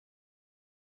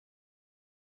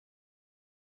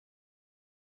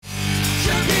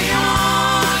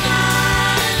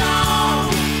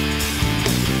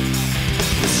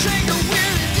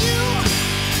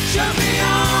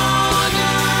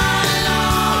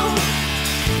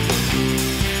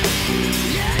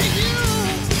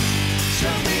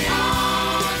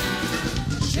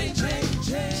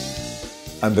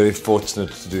I'm very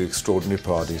fortunate to do extraordinary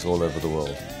parties all over the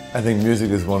world. I think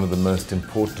music is one of the most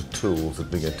important tools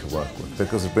that we get to work with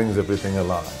because it brings everything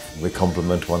alive. We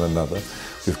complement one another.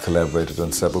 We've collaborated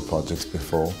on several projects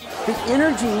before. The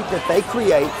energy that they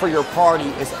create for your party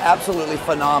is absolutely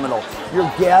phenomenal.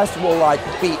 Your guests will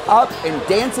be up and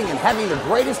dancing and having the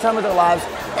greatest time of their lives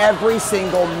every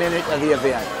single minute of the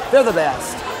event. They're the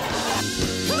best.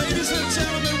 Ladies and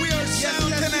gentlemen, we are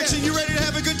Sound Connection. You ready to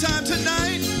have a good time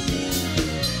tonight?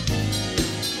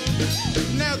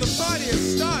 Now the party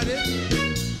has started,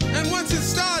 and once it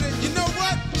started, you know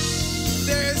what?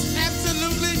 There is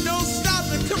absolutely no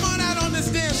stopping. Come on out on this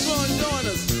dance floor and join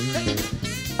us.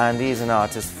 Hey. Andy is an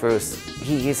artist first.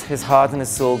 His heart and his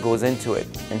soul goes into it,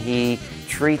 and he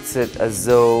treats it as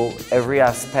though every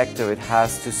aspect of it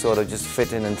has to sort of just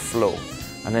fit in and flow.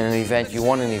 And in an event, you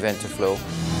want an event to flow.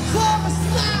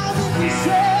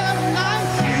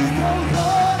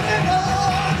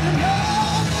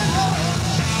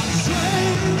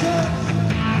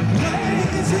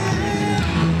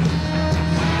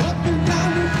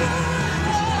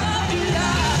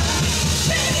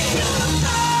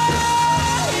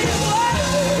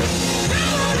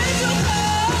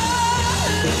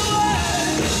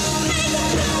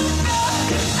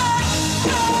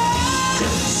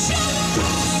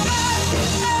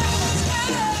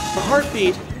 The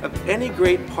heartbeat of any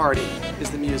great party is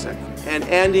the music. And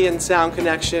Andy and Sound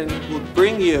Connection will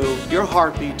bring you your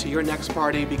heartbeat to your next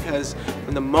party, because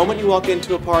from the moment you walk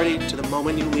into a party to the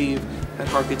moment you leave, that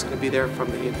heartbeat's going to be there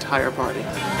from the entire party.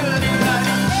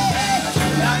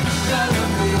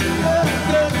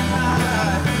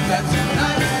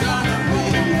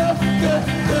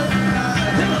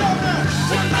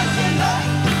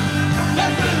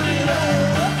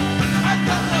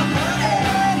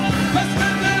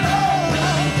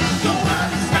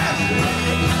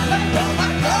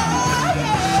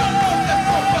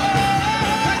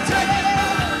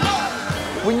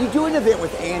 When you do an event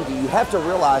with Andy, you have to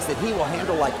realize that he will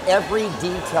handle every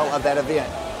detail of that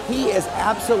event. He is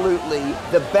absolutely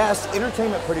the best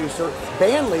entertainment producer,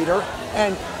 band leader,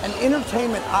 and an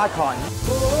entertainment icon.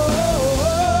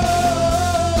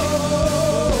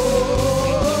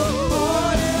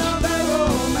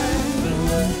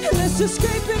 Let's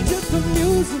escape into the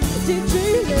music,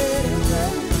 DJ, let it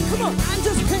play. Come on, I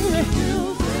just can't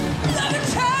refuse. Let me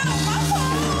try my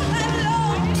whole night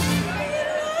long.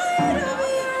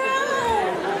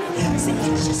 See,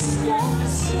 it's just that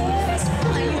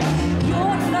satisfying.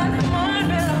 You're like mine,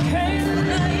 but I can't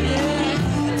deny it.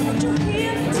 Don't you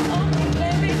hear me talking,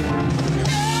 baby?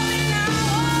 Love me now.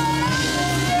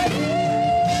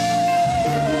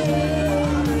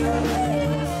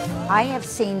 I have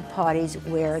seen parties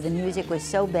where the music was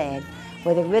so bad,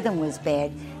 where the rhythm was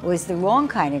bad, it was the wrong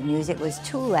kind of music, it was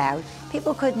too loud,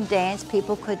 people couldn't dance,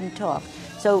 people couldn't talk.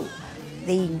 So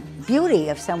the beauty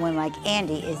of someone like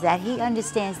Andy is that he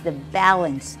understands the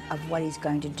balance of what he's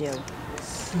going to do.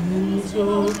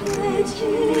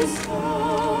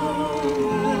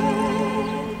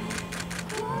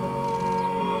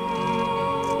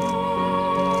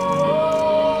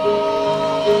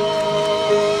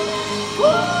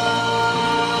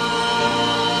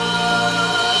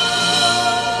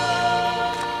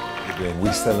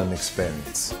 We sell an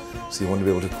experience. So you want to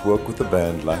be able to work with a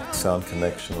band like Sound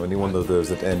Connection or any one of those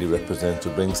that Andy represents or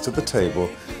brings to the table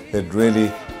that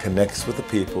really connects with the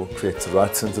people, creates the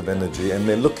right sense of energy, and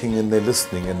they're looking and they're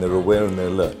listening and they're aware and they're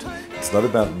alert. It's not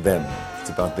about them, it's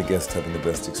about the guest having the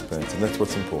best experience, and that's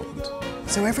what's important.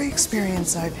 So every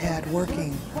experience I've had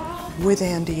working with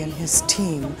Andy and his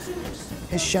team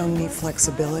has shown me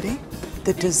flexibility,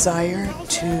 the desire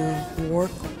to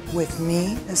work with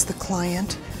me as the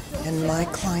client and my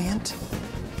client,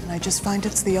 and I just find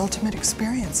it's the ultimate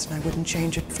experience, and I wouldn't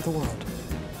change it for the world.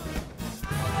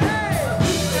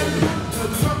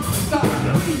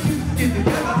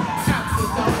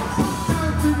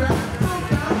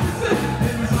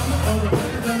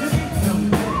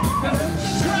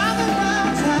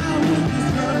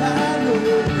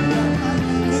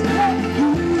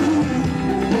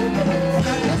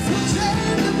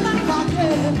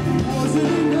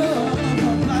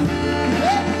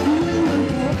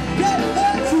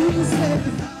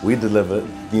 We deliver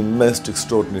the most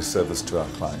extraordinary service to our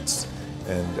clients,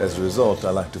 and as a result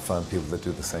I like to find people that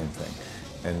do the same thing.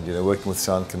 And working with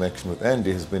Sound Connection with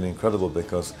Andy has been incredible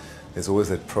because there's always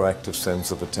that proactive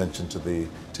sense of attention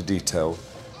to detail.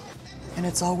 And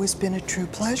it's always been a true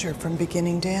pleasure from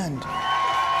beginning to end.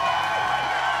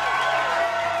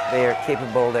 They are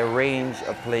capable, their range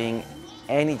of playing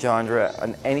any genre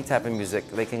and any type of music.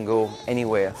 They can go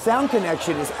anywhere. Sound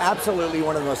Connection is absolutely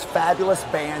one of the most fabulous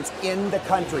bands in the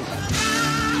country.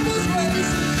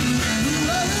 Please.